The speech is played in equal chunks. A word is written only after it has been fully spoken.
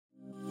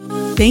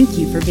Thank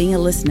you for being a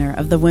listener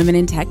of the Women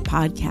in Tech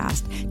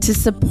podcast. To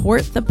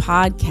support the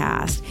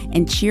podcast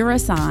and cheer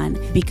us on,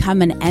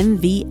 become an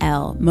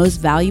MVL,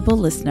 Most Valuable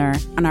Listener,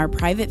 on our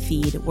private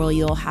feed where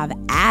you'll have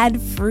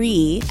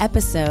ad-free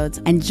episodes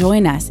and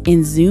join us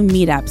in Zoom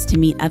meetups to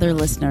meet other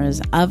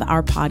listeners of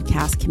our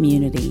podcast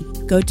community.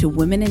 Go to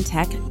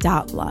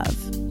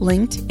womenintech.love,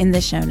 linked in the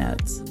show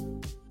notes.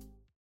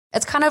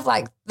 It's kind of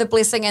like the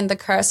blessing and the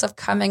curse of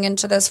coming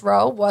into this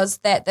role was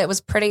that it was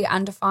pretty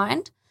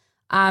undefined.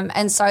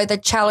 And so the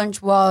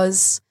challenge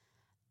was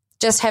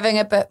just having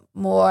a bit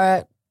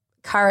more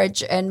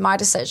courage in my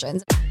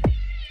decisions.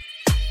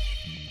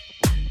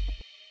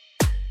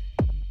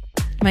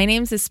 My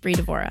name's Espree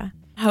Devora,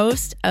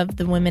 host of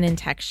the Women in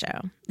Tech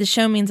Show. The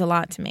show means a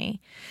lot to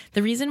me.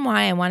 The reason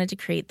why I wanted to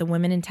create the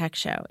Women in Tech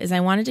Show is I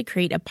wanted to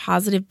create a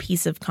positive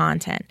piece of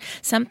content,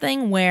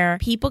 something where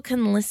people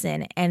can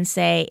listen and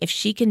say, if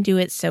she can do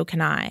it, so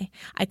can I.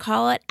 I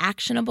call it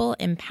actionable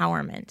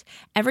empowerment.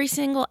 Every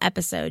single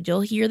episode,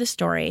 you'll hear the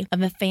story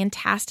of a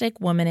fantastic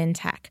woman in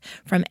tech,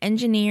 from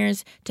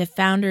engineers to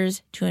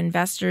founders to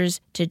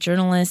investors to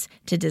journalists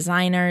to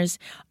designers,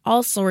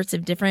 all sorts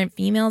of different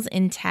females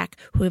in tech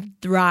who have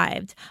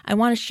thrived. I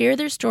want to share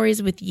their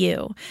stories with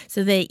you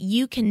so that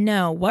you can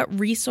know what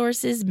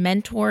resources,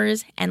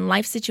 mentors, and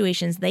life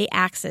situations they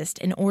accessed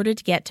in order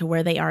to get to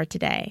where they are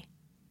today.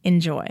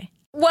 Enjoy.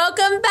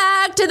 Welcome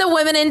back to the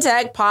Women in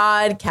Tech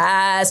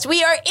podcast.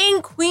 We are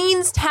in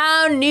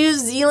Queenstown, New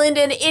Zealand,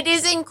 and it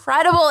is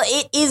incredible.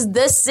 It is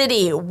the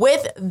city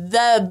with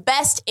the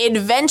best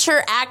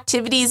adventure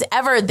activities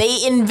ever.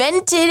 They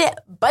invented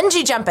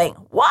bungee jumping.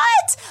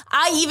 What?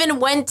 I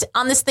even went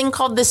on this thing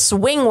called the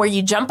swing where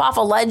you jump off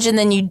a ledge and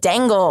then you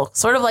dangle,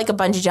 sort of like a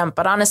bungee jump,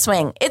 but on a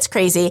swing. It's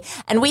crazy.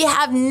 And we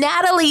have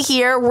Natalie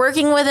here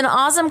working with an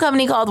awesome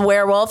company called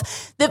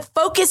Werewolf that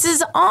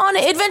focuses on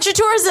adventure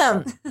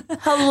tourism.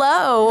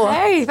 Hello.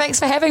 Hey, thanks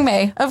for having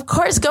me. Of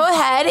course. Go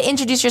ahead,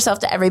 introduce yourself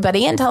to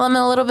everybody and tell them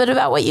a little bit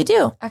about what you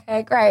do.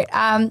 Okay, great.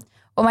 Well,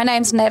 my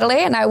name's Natalie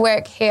and I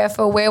work here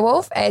for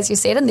Werewolf, as you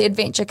said, in the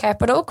adventure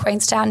capital,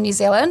 Queenstown, New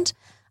Zealand.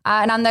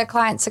 And I'm the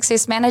client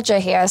success manager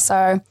here.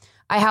 So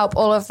I help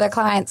all of the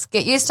clients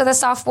get used to the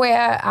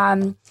software,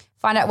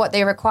 find out what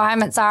their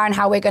requirements are and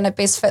how we're going to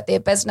best fit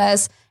their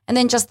business. And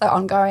then just the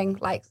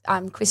ongoing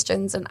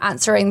questions and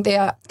answering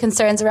their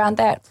concerns around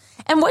that.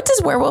 And what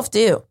does Werewolf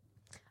do?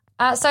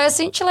 So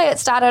essentially it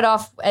started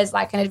off as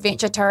like an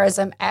adventure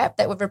tourism app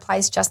that would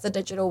replace just the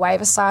digital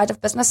waiver side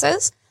of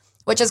businesses,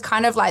 which is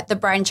kind of like the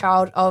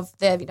brainchild of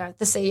the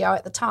CEO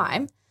at the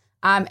time.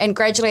 And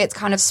gradually it's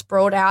kind of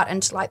sprawled out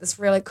into like this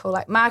really cool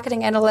like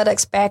marketing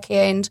analytics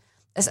backend,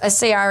 a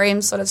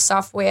CRM sort of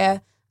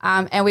software.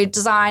 And we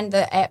designed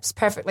the apps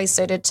perfectly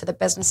suited to the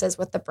businesses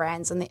with the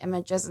brands and the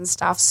images and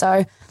stuff.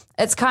 So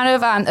it's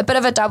kind of a bit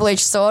of a double-edged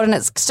sword and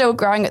it's still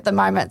growing at the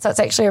moment. So it's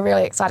actually a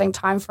really exciting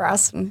time for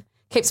us and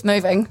keeps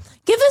moving.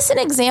 Give us an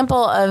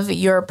example of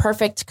your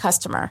perfect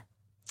customer.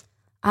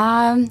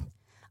 I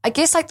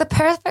guess like the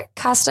perfect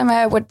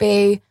customer would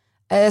be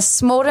a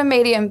small to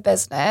medium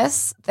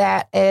business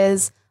that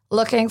is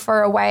looking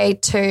for a way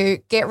to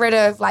get rid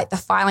of like the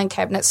filing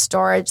cabinet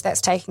storage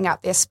that's taking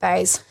up their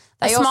space.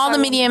 A small to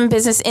medium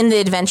business in the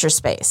adventure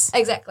space.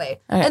 Exactly.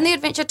 Okay. In the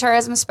adventure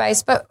tourism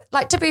space. But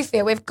like to be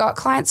fair, we've got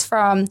clients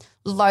from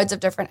loads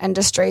of different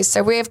industries.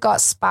 So we've got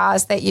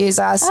spas that use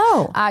us.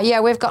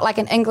 We've got like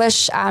an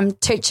English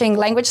teaching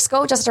language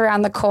school just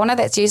around the corner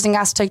that's using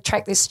us to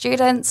track their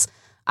students.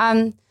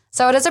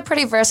 So it is a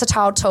pretty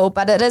versatile tool,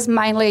 but it is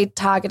mainly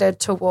targeted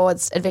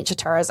towards adventure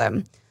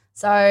tourism.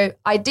 So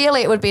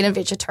ideally it would be an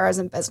adventure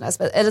tourism business,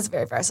 but it is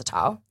very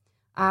versatile.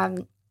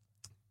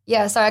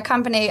 So a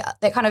company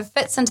that kind of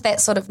fits into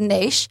that sort of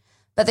niche,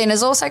 but then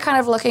is also kind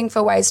of looking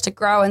for ways to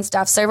grow and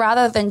stuff. So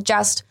rather than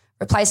just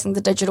replacing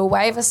the digital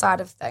waiver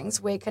side of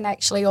things, we can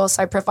actually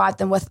also provide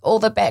them with all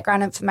the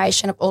background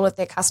information of all of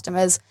their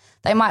customers.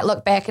 They might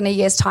look back in a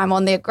year's time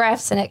on their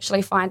graphs and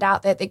actually find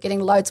out that they're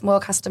getting loads more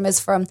customers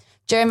from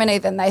Germany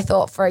than they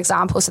thought, for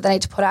example. So they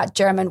need to put out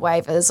German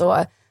waivers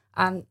or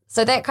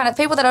so that kind of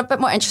people that are a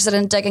bit more interested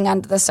in digging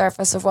under the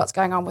surface of what's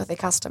going on with their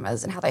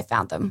customers and how they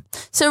found them.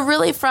 So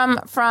really from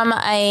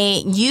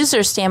a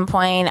user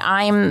standpoint,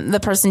 I'm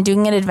the person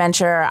doing an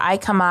adventure. I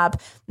come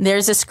up,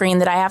 there's a screen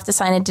that I have to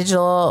sign a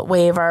digital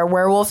waiver.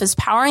 Werewolf is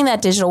powering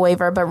that digital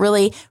waiver, but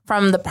really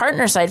from the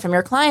partner side, from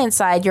your client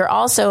side, you're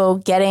also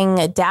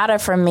getting data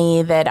from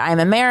me that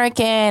I'm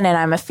American and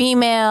I'm a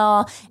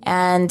female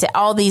and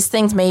all these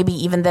things, maybe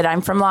even that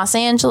I'm from Los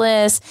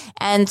Angeles.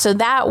 And so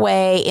that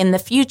way in the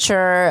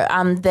future,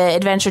 the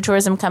adventure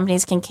tourism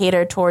companies can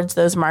cater towards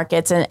those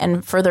markets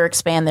and further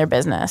expand their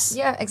business.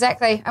 Yeah,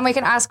 exactly. And we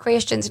can ask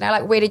questions,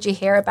 like where did you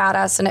hear about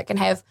us? And it can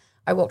have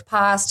I walked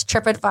past,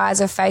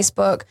 TripAdvisor,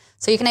 Facebook.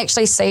 So you can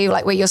actually see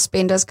like where your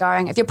spend is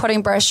going. If you're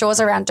putting brochures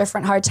around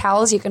different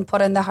hotels, you can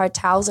put in the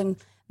hotels and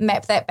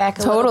map that back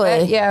a little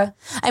bit. Yeah.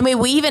 I mean,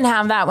 we even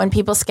have that when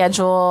people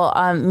schedule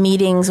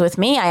meetings with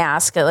me. I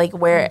ask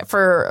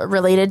for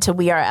related to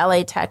We Are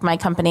LA Tech, my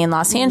company in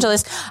Los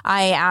Angeles.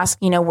 I ask,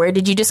 where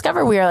did you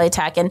discover We Are LA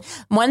Tech? And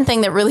one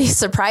thing that really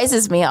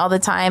surprises me all the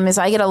time is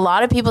I get a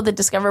lot of people that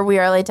discover We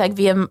Are LA Tech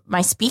via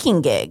my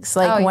speaking gigs.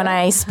 Like when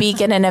I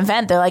speak at an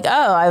event, they're like,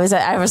 oh, I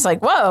was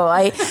like, whoa,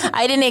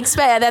 I didn't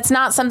expect that's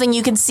not something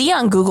you can see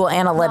on Google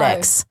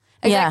Analytics.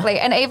 No, exactly.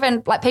 Yeah. And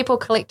even like people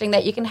collecting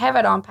that, you can have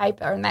it on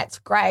paper and that's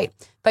great,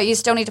 but you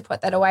still need to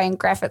put that away and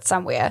graph it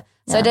somewhere.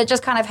 So to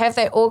just kind of have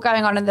that all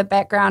going on in the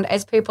background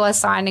as people are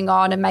signing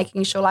on and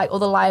making sure like all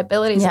the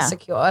liabilities are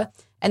secure,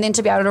 and then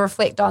to be able to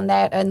reflect on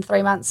that in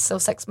 3 months or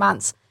 6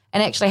 months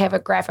and actually have a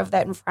graph of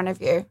that in front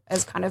of you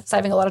is kind of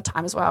saving a lot of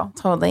time as well.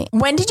 Totally.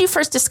 When did you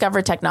first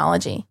discover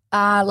technology?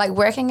 Like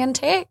working in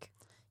tech?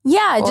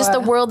 Yeah, just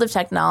the world of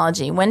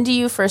technology. When do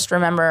you first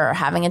remember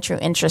having a true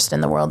interest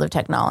in the world of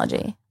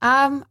technology?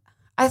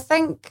 I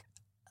think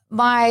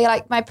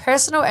my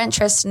personal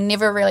interest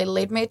never really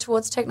led me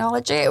towards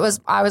technology. I was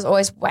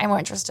always way more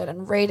interested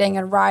in reading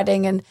and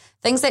writing and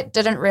things that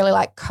didn't really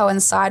like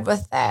coincide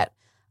with that.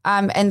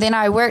 And then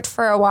I worked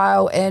for a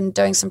while in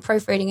doing some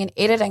proofreading and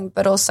editing,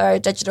 but also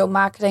digital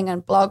marketing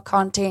and blog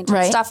content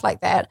and stuff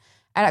like that.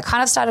 And it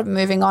kind of started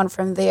moving on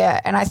from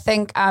there. And I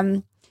think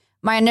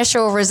my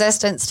initial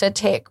resistance to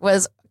tech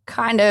was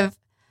kind of,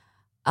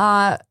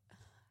 how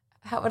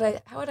would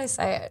I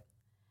say it?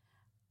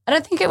 I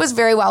don't think it was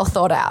very well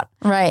thought out.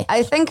 Right.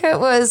 I think it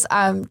was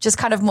just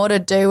kind of more to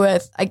do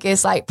with, I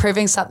guess, like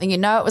proving something. It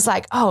was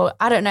like, oh,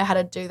 I don't know how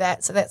to do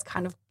that. So that's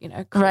kind of,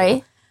 cool.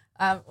 Right.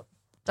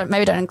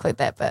 Maybe don't include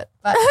that bit.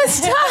 But.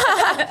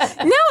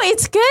 No,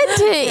 it's good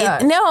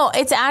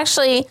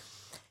to,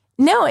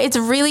 it's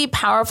really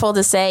powerful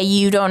to say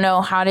you don't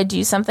know how to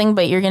do something,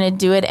 but you're going to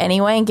do it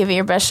anyway and give it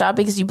your best shot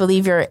because you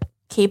believe you're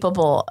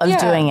capable of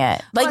doing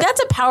it. Like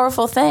that's a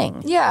powerful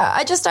thing. Yeah.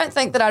 I just don't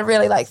think that I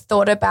really like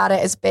thought about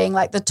it as being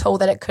like the tool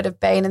that it could have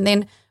been. And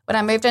then when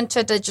I moved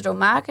into digital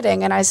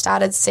marketing and I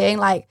started seeing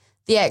like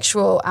the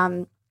actual,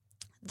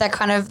 the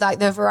kind of like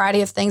the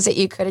variety of things that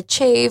you could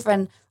achieve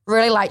and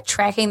really like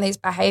tracking these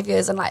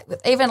behaviors and like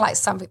with even like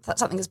something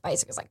as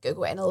basic as like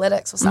Google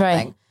Analytics or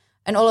something. Right.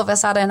 And all of a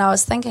sudden I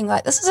was thinking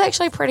like, this is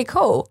actually pretty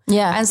cool.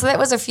 Yeah. And so that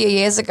was a few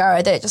years ago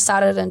that it just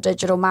started in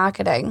digital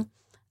marketing.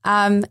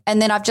 And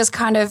then I've just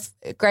kind of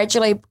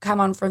gradually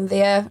come on from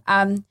there.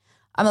 I'm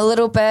a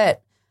little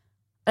bit,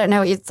 I don't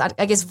know,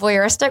 I guess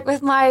voyeuristic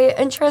with my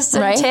interest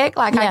in tech.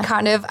 Like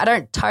I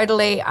don't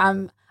totally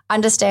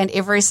understand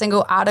every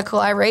single article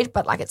I read,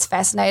 but like it's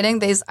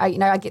fascinating.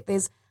 I get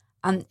these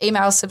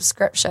email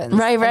subscriptions.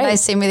 Right. And they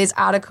send me these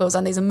articles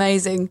on these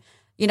amazing,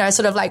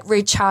 sort of like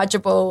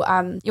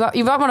rechargeable,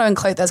 you might want to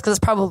include this because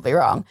it's probably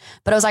wrong,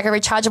 but it was like a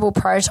rechargeable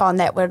proton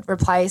that would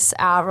replace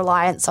our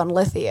reliance on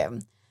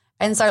lithium.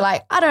 And so,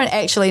 like, I don't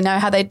actually know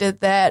how they did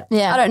that.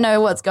 Yeah. I don't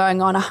know what's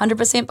going on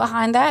 100%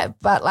 behind that.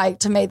 But, like,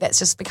 to me, that's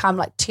just become,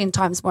 like, 10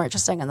 times more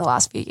interesting in the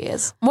last few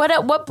years. What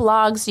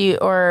blogs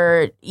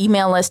or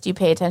email list do you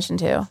pay attention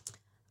to?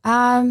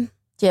 Do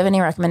you have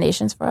any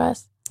recommendations for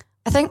us?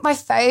 I think my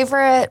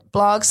favorite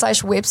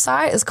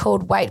blog/website is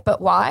called Wait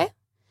But Why.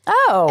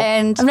 Oh,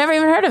 and I've never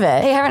even heard of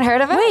it. You haven't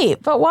heard of it?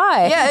 Wait, but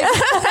why? Yeah.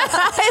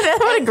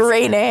 What a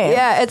great name.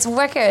 Yeah, it's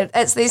wicked.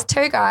 It's these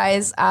two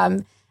guys,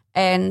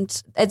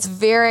 and it's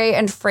very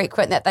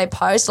infrequent that they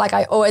post. Like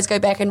I always go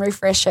back and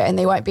refresh it and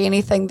there won't be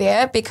anything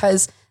there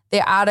because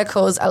their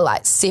articles are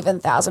like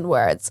 7,000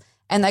 words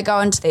and they go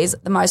into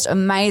the most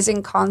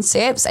amazing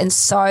concepts and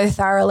so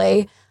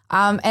thoroughly.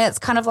 And it's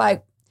kind of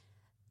like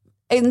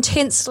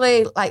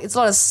intensely, like it's a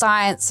lot of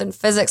science and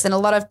physics and a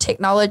lot of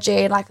technology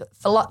and like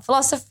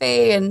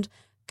philosophy and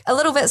a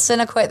little bit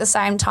cynical at the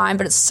same time,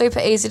 but it's super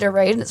easy to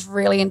read and it's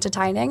really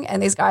entertaining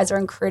and these guys are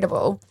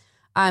incredible.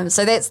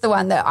 So that's the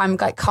one that I'm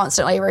like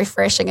constantly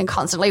refreshing and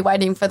constantly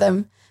waiting for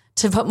them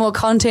to put more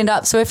content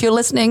up. So if you're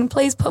listening,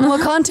 please put more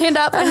content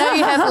up. I know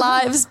you have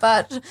lives,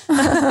 but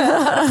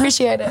I'd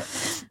appreciate it.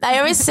 I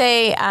always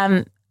say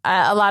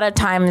a lot of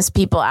times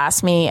people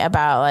ask me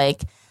about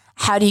like,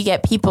 how do you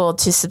get people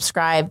to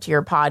subscribe to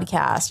your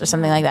podcast or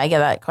something like that? I get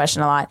that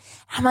question a lot.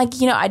 I'm like,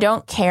 I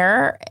don't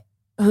care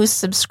who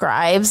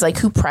subscribes, like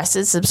who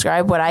presses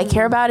subscribe. What I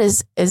care about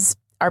is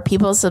are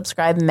people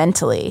subscribe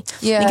mentally?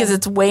 Yeah. Because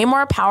it's way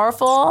more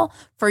powerful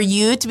for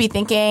you to be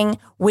thinking,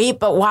 wait,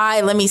 but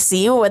why? Let me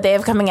see what they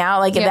have coming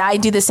out. Like if I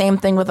do the same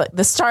thing with like,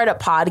 the startup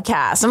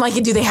podcast. I'm like,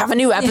 do they have a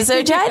new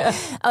episode yet?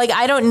 Like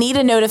I don't need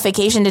a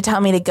notification to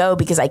tell me to go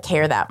because I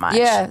care that much.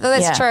 Yeah,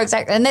 that's true.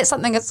 Exactly. And that's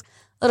something that's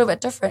a little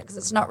bit different because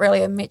it's not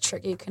really a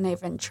metric you can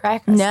even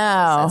track.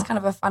 No. So it's kind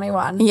of a funny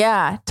one.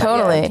 Yeah,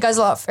 totally. It goes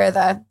a lot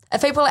further.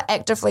 If people are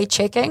actively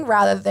checking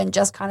rather than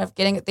just kind of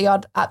getting the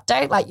odd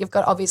update, like you've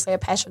got obviously a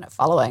passionate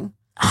following.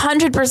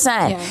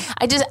 100%.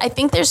 Yeah. I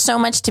think there's so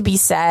much to be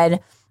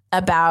said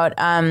about,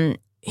 I'm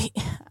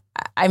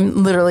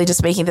literally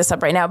just making this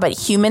up right now, but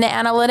human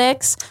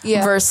analytics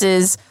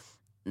versus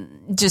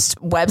just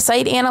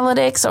website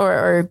analytics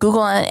or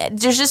Google.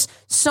 There's just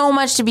so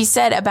much to be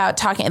said about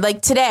talking.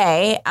 Like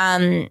today,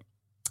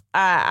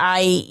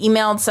 I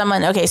emailed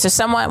someone. Okay,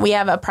 so we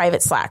have a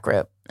private Slack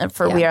group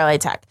for We Are LA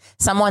Tech.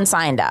 Someone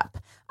signed up.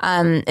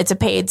 It's a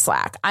paid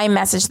Slack. I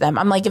messaged them.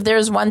 I'm like, if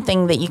there's one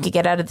thing that you could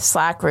get out of the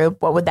Slack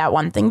group, what would that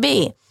one thing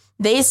be?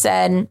 They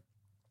said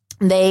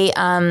they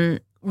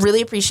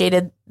really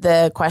appreciated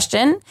the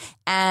question,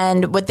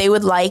 and what they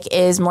would like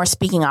is more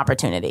speaking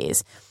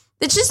opportunities.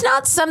 It's just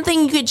not something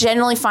you could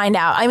generally find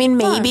out. I mean,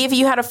 maybe if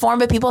you had a form,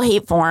 but people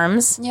hate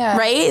forms,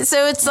 right?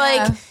 So it's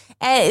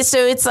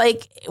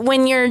like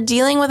when you're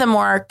dealing with a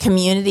more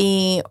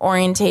community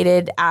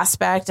orientated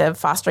aspect of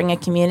fostering a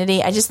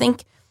community, I just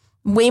think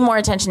way more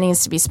attention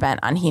needs to be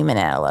spent on human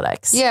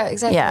analytics. Yeah,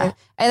 exactly. Yeah.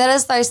 And that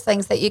is those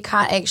things that you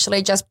can't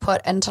actually just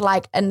put into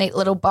like a neat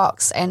little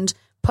box and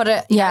put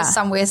it you know,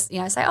 somewhere,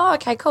 say, oh,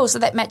 okay, cool. So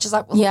that matches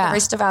up with the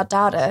rest of our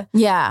data.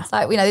 Yeah. It's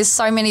like, there's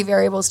so many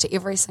variables to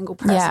every single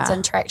person's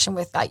interaction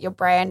with like your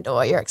brand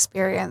or your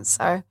experience.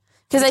 So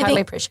because I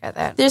totally appreciate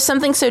that. There's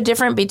something so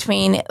different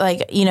between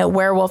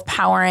Werewolf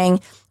powering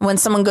when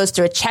someone goes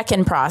through a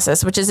check-in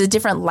process, which is a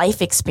different life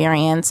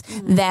experience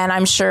than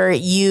I'm sure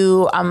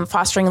you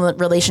fostering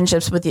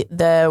relationships with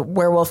the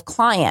Werewolf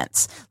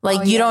clients.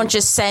 Like you don't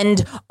just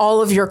send all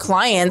of your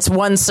clients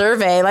one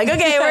survey like,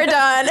 okay, we're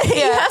done.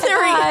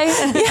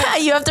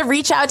 You have to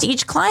reach out to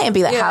each client and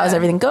be like, how's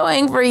everything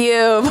going for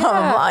you? Blah,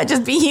 blah, blah.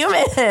 Just be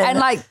human. And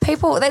like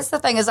people, that's the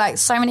thing is like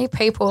so many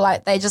people,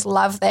 like they just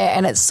love that.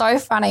 And it's so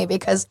funny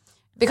because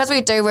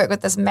we do work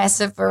with this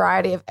massive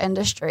variety of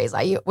industries,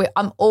 like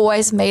I'm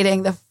always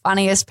meeting the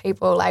funniest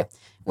people, like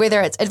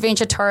whether it's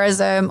adventure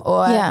tourism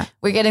or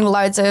we're getting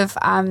loads of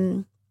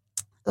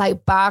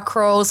like bar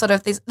crawls, sort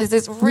of there's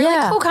this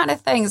really cool kind of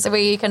things where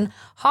you can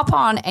hop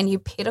on and you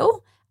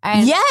pedal.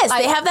 And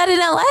they have that in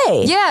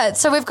LA. Yeah,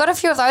 so we've got a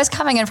few of those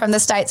coming in from the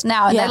States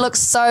now, and they look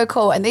so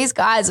cool. And these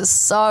guys are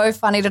so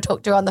funny to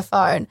talk to on the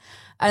phone.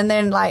 And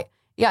then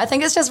I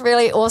think it's just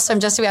really awesome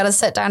just to be able to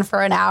sit down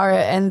for an hour,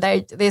 and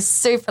they're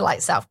super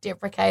like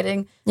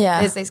self-deprecating. Yeah.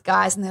 There's these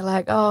guys and they're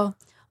like, oh,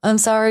 I'm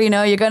sorry,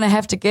 you're going to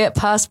have to get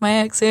past my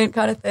accent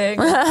kind of thing.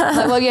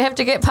 Like, well, you have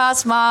to get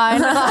past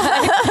mine.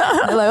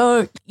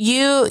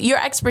 Your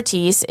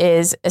expertise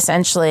is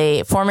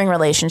essentially forming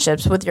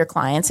relationships with your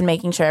clients and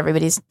making sure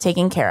everybody's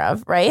taken care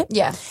of, right?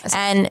 Yeah.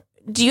 And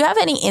do you have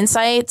any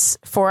insights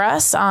for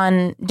us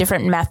on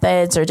different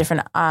methods or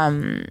different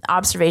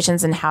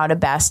observations and how to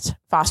best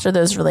foster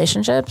those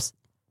relationships?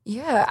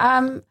 Yeah.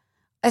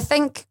 I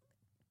think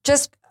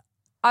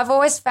I've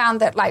always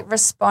found that like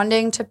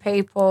responding to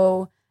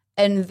people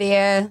in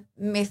their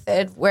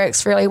method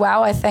works really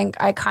well. I think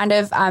I kind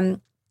of,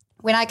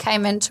 when I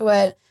came into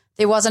it,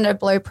 there wasn't a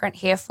blueprint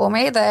here for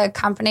me. The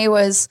company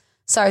was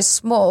so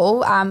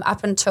small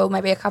up until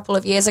maybe a couple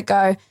of years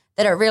ago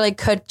that it really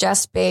could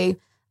just be,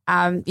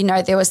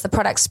 there was the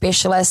product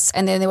specialists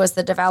and then there was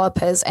the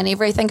developers, and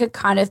everything could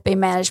kind of be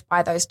managed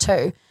by those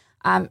two.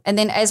 And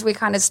then as we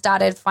kind of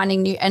started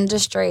finding new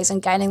industries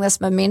and gaining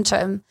this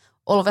momentum,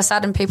 all of a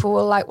sudden people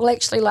were like, well,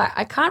 actually,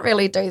 I can't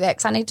really do that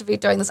because I need to be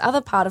doing this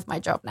other part of my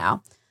job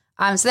now.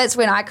 So that's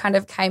when I kind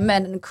of came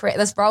in and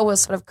this role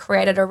was sort of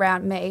created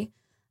around me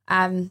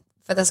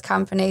for this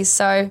company.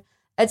 So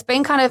it's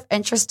been kind of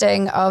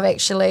interesting of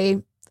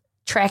actually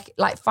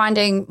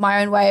finding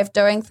my own way of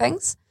doing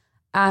things.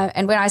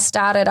 And when I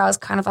started, I was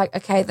kind of like,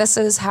 okay, this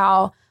is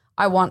how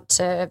I want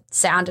to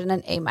sound in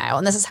an email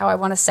and this is how I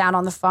want to sound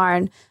on the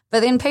phone. But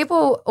then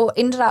people all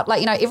ended up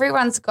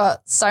everyone's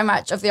got so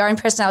much of their own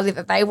personality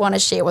that they want to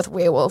share with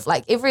Werewolf.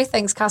 Like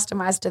everything's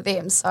customized to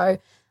them. So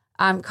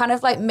kind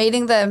of like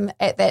meeting them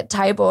at that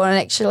table and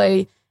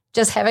actually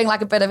just having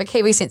like a bit of a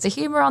Kiwi sense of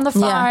humor on the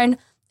phone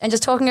and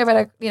just talking about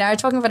a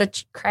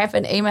crap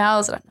in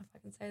emails. I don't know if I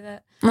can say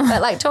that.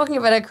 But like talking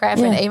about a crap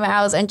in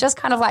emails and just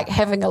kind of like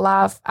having a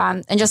laugh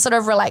and just sort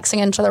of relaxing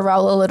into the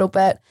role a little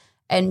bit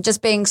and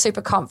just being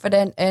super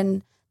confident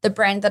in the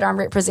brand that I'm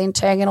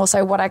representing and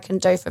also what I can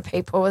do for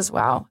people as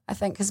well, I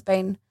think has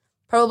been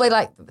probably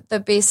like the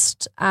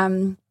best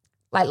turning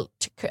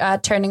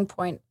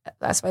point,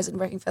 I suppose, in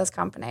working for this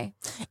company.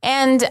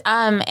 And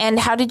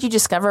how did you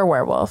discover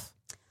Werewolf?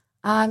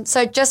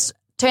 So just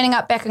turning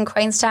up back in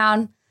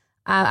Queenstown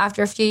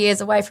after a few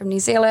years away from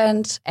New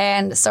Zealand,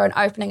 and so an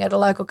opening at a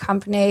local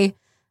company,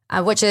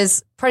 which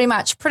is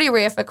pretty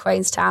rare for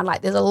Queenstown.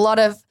 Like there's a lot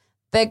of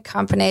big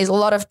companies, a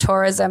lot of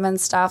tourism and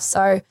stuff.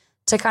 So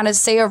to kind of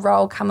see a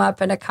role come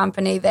up in a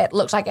company that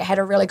looked like it had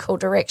a really cool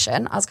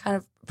direction, I was kind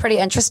of pretty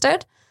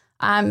interested.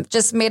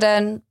 Just came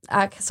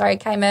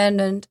in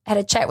and had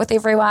a chat with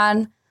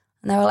everyone,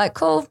 and they were like,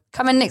 "Cool,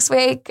 come in next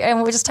week,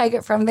 and we'll just take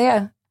it from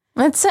there."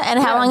 That's it. And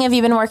how long have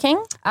you been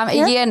working? A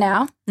year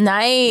now.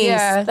 Nice.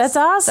 Yeah, that's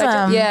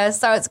awesome.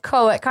 So it's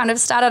cool. It kind of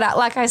started out,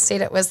 like I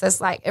said, it was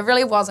this it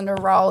really wasn't a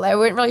role. They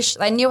weren't really.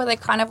 They knew what they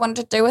kind of wanted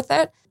to do with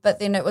it, but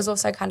then it was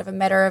also kind of a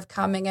matter of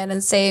coming in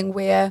and seeing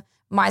where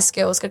my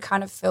skills could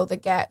kind of fill the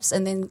gaps,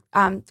 and then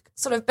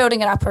sort of building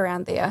it up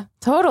around there.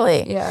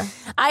 Totally. Yeah.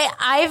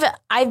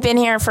 I've been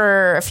here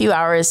for a few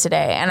hours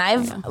today, and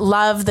I've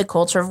loved the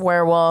culture of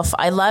Werewolf.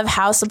 I love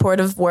how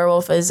supportive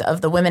Werewolf is of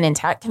the women in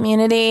tech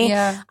community.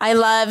 Yeah. I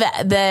love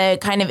the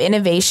kind of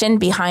innovation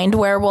behind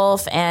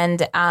Werewolf,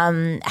 and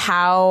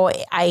how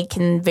I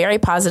can very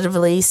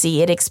positively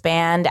see it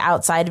expand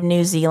outside of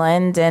New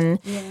Zealand. And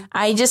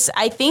I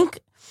think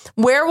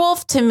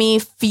Werewolf to me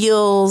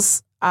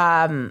feels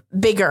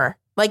bigger.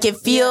 Like it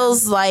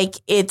feels like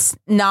it's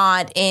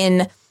not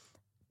in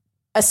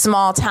a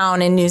small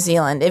town in New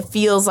Zealand. It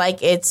feels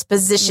like it's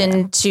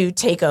positioned to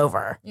take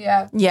over.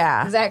 Yeah.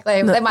 Yeah.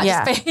 Exactly. That might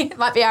just be, it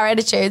might be our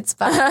attitudes,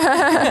 but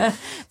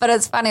but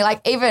it's funny,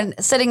 like even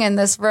sitting in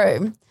this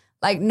room,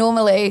 like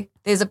normally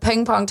there's a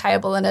ping pong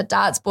table and a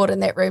darts board in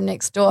that room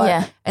next door.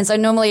 Yeah. And so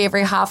normally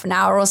every half an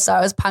hour or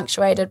so is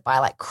punctuated by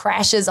like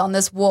crashes on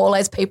this wall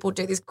as people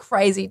do these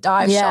crazy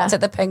dive shots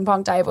at the ping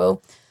pong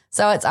table.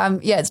 So it's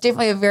it's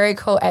definitely a very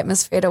cool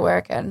atmosphere to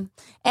work in.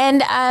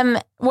 And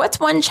what's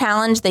one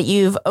challenge that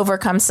you've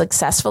overcome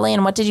successfully,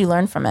 and what did you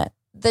learn from it?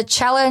 The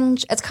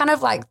challenge, it's kind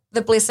of like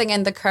the blessing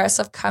and the curse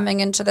of coming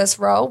into this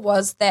role,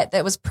 was that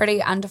it was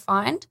pretty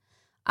undefined.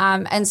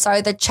 And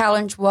so the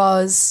challenge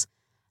was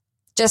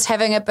just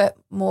having a bit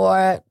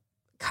more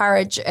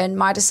courage in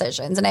my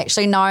decisions, and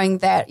actually knowing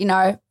that, you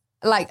know,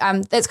 like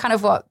that's kind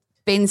of what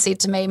Ben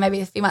said to me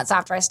maybe a few months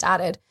after I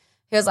started.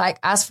 He was like,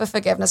 ask for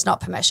forgiveness,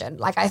 not permission.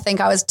 Like, I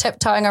think I was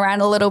tiptoeing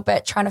around a little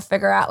bit, trying to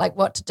figure out like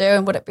what to do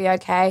and would it be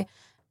okay.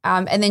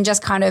 And then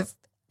just kind of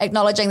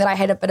acknowledging that I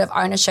had a bit of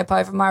ownership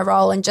over my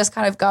role, and just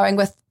kind of going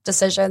with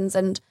decisions,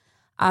 and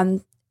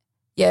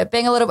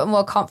being a little bit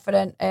more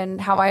confident in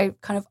how I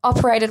kind of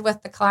operated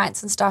with the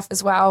clients and stuff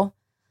as well.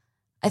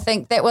 I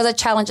think that was a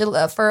challenge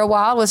for a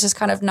while, was just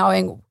kind of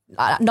knowing,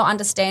 not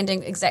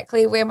understanding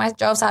exactly where my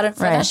job started and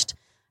finished. Right.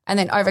 And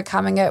then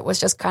overcoming it was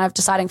just kind of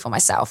deciding for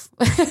myself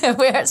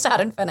where it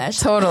started and finished.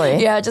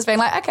 Totally. Yeah, just being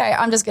like, okay,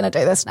 I'm just going to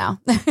do this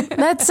now.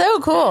 That's so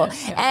cool.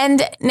 Yeah.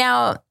 And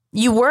now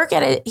you work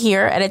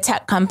here at a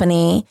tech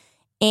company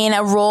in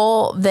a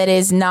role that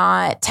is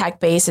not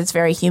tech-based. It's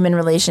very human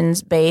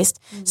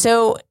relations-based. Mm-hmm.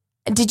 So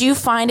did you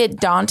find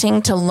it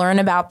daunting to learn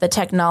about the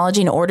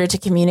technology in order to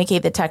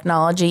communicate the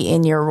technology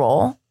in your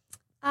role?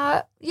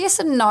 Yes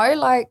and no.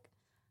 Like,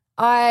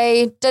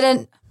 I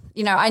didn't...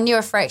 You know, I knew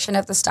a fraction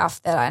of the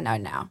stuff that I know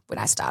now when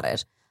I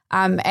started.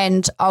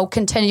 And I'll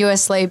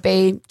continuously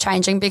be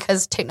changing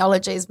because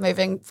technology is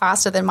moving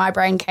faster than my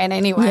brain can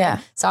anyway. Yeah.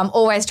 So I'm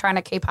always trying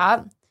to keep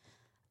up.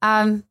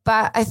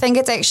 But I think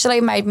it's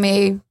actually made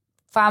me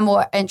far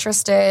more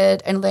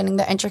interested in learning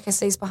the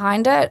intricacies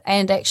behind it.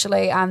 And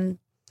actually,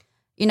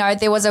 you know,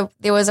 there was a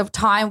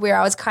time where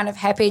I was kind of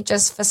happy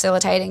just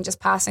facilitating, just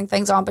passing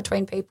things on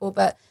between people.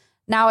 But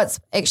now it's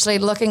actually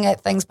looking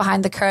at things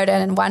behind the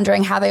curtain and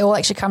wondering how they all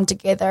actually come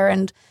together.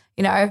 And,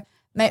 you know,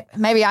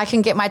 maybe I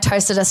can get my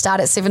toaster to start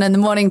at 7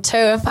 a.m. too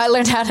if I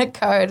learn how to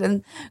code,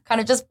 and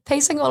kind of just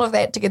piecing all of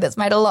that together. It's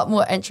made it a lot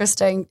more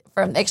interesting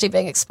from actually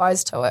being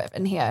exposed to it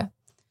in here.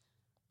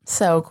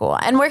 So cool.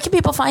 And where can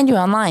people find you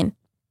online?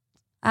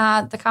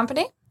 The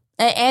company.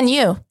 And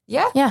you.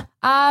 Yeah. Yeah.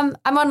 I'm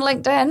on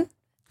LinkedIn.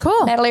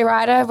 Cool. Natalie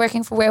Ryder,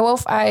 working for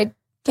Werewolf. Can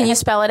you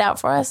spell it out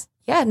for us?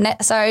 Yeah,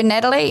 so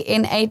Natalie,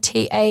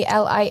 Natalie,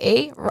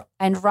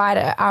 and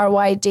Ryder,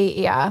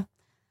 Ryder.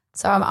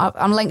 So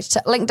I'm linked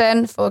to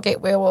LinkedIn for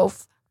Get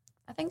Werewolf.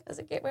 I think, is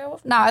it Get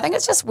Werewolf? No, I think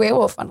it's just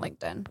Werewolf on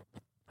LinkedIn.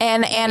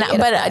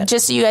 But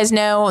just so you guys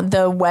know,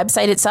 the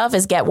website itself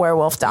is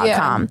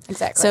getwerewolf.com. Yeah,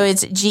 exactly. So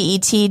it's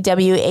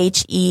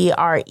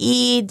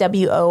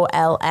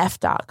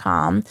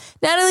GETWHEREWOLF.com.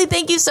 Natalie,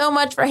 thank you so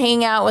much for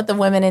hanging out with the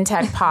Women in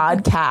Tech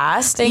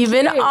podcast. You've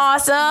been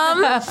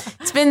awesome.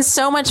 It's been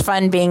so much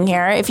fun being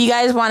here. If you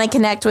guys want to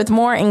connect with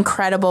more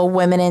incredible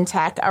women in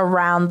tech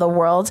around the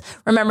world,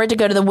 remember to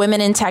go to the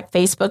Women in Tech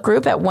Facebook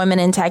group at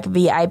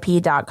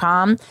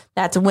womenintechvip.com.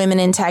 That's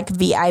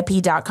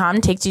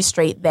womenintechvip.com. Takes you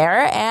straight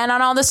there. And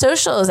on all the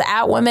socials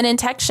at Women in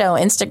Tech Show,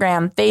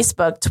 Instagram,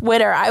 Facebook,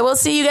 Twitter. I will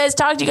see you guys,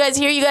 talk to you guys,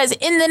 hear you guys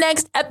in the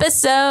next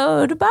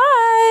episode.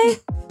 Bye.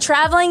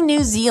 Traveling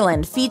New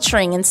Zealand,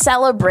 featuring and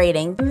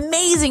celebrating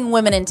amazing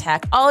women in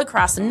tech all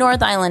across the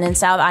North Island and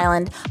South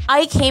Island.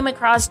 I came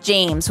across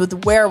James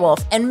with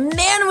Werewolf, and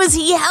man, was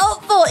he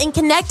helpful in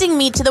connecting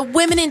me to the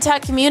women in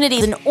tech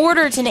community in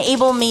order to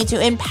enable me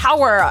to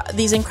empower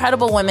these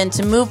incredible women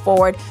to move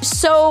forward.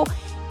 So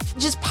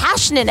just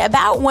passionate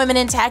about women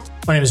in tech.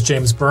 My name is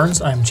James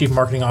Burns. I'm Chief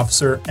Marketing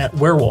Officer at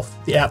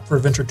Werewolf, the app for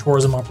adventure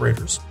tourism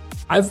operators.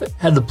 I've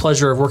had the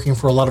pleasure of working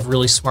for a lot of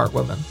really smart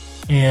women,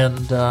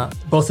 and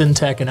both in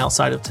tech and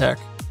outside of tech.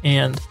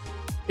 And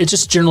it's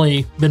just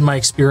generally been my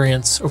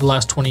experience over the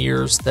last 20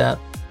 years that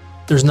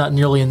there's not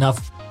nearly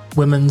enough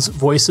women's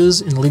voices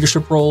in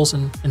leadership roles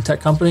in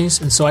tech companies.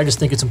 And so I just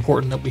think it's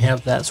important that we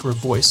have that sort of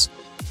voice.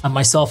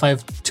 Myself, I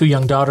have 2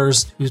 young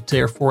daughters who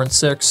today are 4 and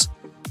 6.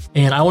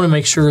 And I want to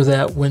make sure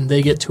that when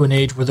they get to an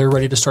age where they're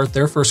ready to start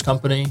their first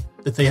company,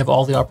 that they have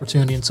all the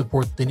opportunity and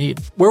support that they need.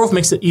 Werewolf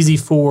makes it easy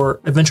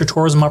for adventure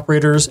tourism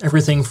operators,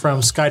 everything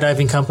from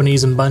skydiving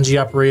companies and bungee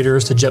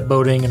operators to jet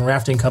boating and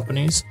rafting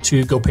companies,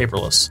 to go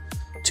paperless,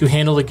 to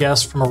handle the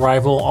guests from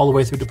arrival all the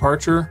way through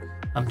departure,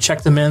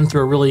 check them in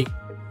through a really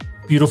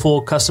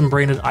beautiful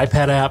custom-branded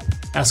iPad app,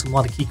 ask them a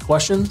lot of key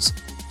questions,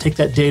 take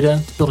that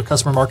data to build a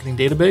customer marketing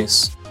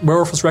database.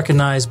 Werewolf was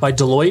recognized by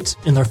Deloitte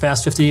in their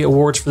Fast 50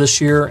 awards for this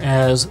year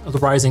as the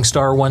Rising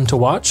Star one to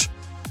watch.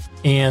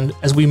 And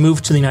as we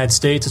move to the United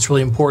States, it's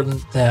really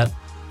important that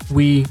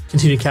we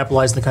continue to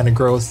capitalize on the kind of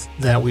growth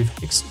that we've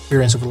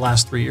experienced over the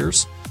last 3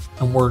 years.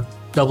 And we're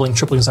doubling,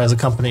 tripling the size of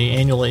the company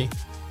annually.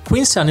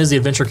 Queenstown is the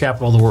adventure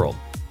capital of the world.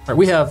 Right,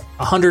 we have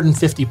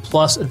 150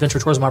 plus adventure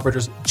tourism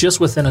operators just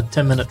within a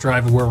 10-minute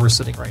drive of where we're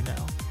sitting right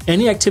now.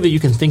 Any activity you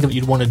can think of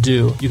you'd want to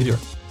do, you can do it.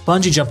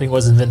 Bungee jumping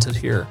was invented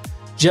here.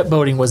 Jet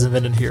boating was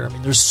invented here. I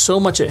mean, there's so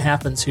much that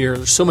happens here.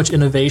 There's so much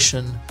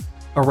innovation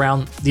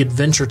around the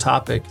adventure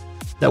topic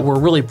that we're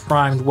really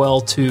primed well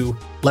to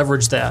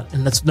leverage that.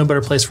 And that's no better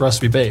place for us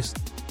to be based.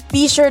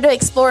 Be sure to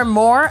explore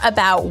more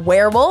about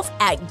Werewolf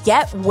at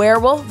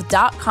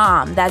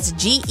getwerewolf.com. That's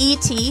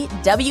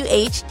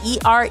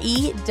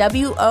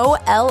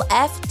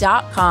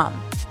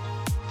GETWHEREWOLF.com.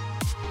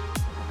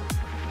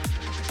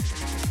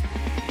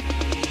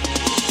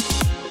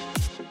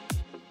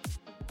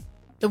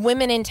 The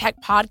Women in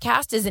Tech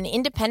podcast is an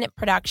independent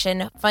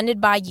production funded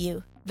by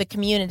you, the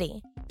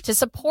community. To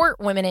support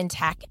Women in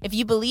Tech, if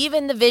you believe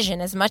in the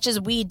vision as much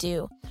as we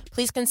do,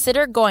 please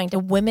consider going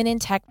to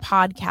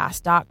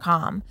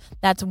womenintechpodcast.com.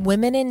 That's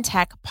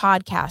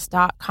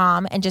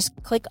womenintechpodcast.com, and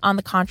just click on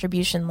the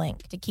contribution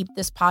link to keep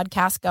this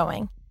podcast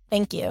going.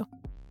 Thank you.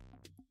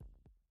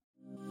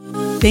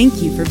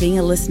 Thank you for being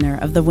a listener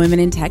of the Women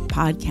in Tech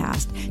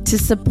podcast. To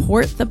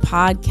support the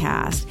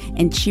podcast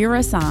and cheer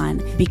us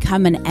on,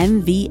 become an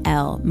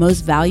MVL,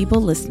 Most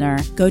Valuable Listener,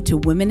 go to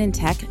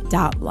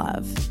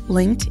womenintech.love,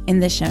 linked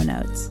in the show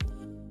notes.